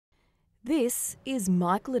This is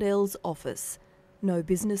Mike Liddell's office. No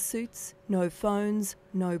business suits, no phones,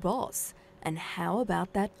 no boss. And how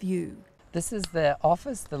about that view? This is the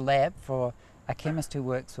office, the lab for a chemist who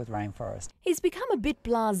works with rainforest. He's become a bit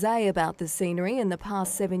blasé about the scenery in the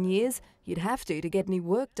past 7 years. You'd have to get any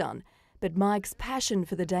work done. But Mike's passion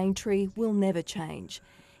for the Daintree will never change.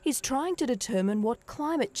 He's trying to determine what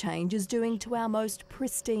climate change is doing to our most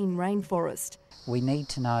pristine rainforest. We need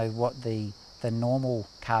to know what the normal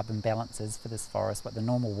carbon balance is for this forest, what the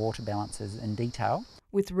normal water balance is in detail.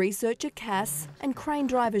 With researcher Cass and crane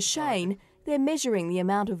driver Shane, they're measuring the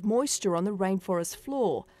amount of moisture on the rainforest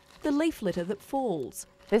floor, the leaf litter that falls.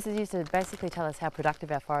 This is used to basically tell us how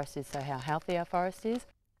productive our forest is, so how healthy our forest is.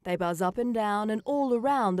 They buzz up and down and all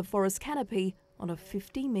around the forest canopy on a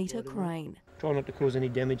 50-metre crane. Try not to cause any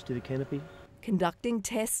damage to the canopy. Conducting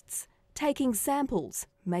tests, taking samples,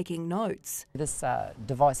 making notes. This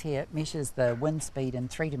device here measures the wind speed in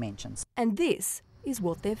 3 dimensions. And this is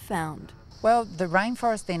what they've found. Well, the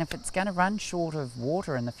rainforest then, if it's going to run short of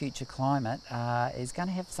water in the future climate, is going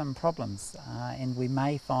to have some problems. And we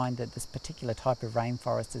may find that this particular type of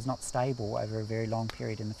rainforest is not stable over a very long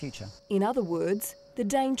period in the future. In other words, the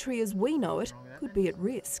Daintree as we know it could be at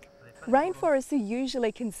risk. Rainforests are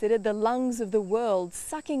usually considered the lungs of the world,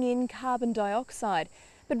 sucking in carbon dioxide.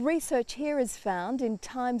 But research here has found in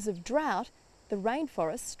times of drought, the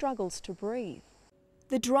rainforest struggles to breathe.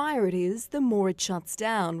 The drier it is, the more it shuts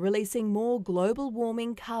down, releasing more global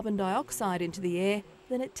warming carbon dioxide into the air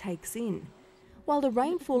than it takes in. While the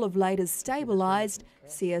rainfall of late has stabilised,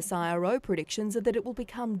 CSIRO predictions are that it will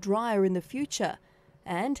become drier in the future.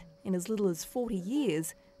 And in as little as 40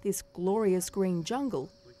 years, this glorious green jungle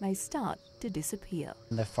may start to disappear.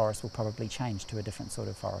 The forest will probably change to a different sort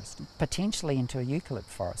of forest, potentially into a eucalypt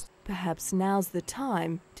forest. Perhaps now's the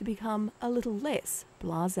time to become a little less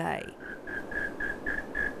blasé.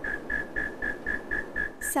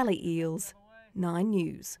 Sally Eales, 9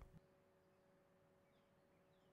 News.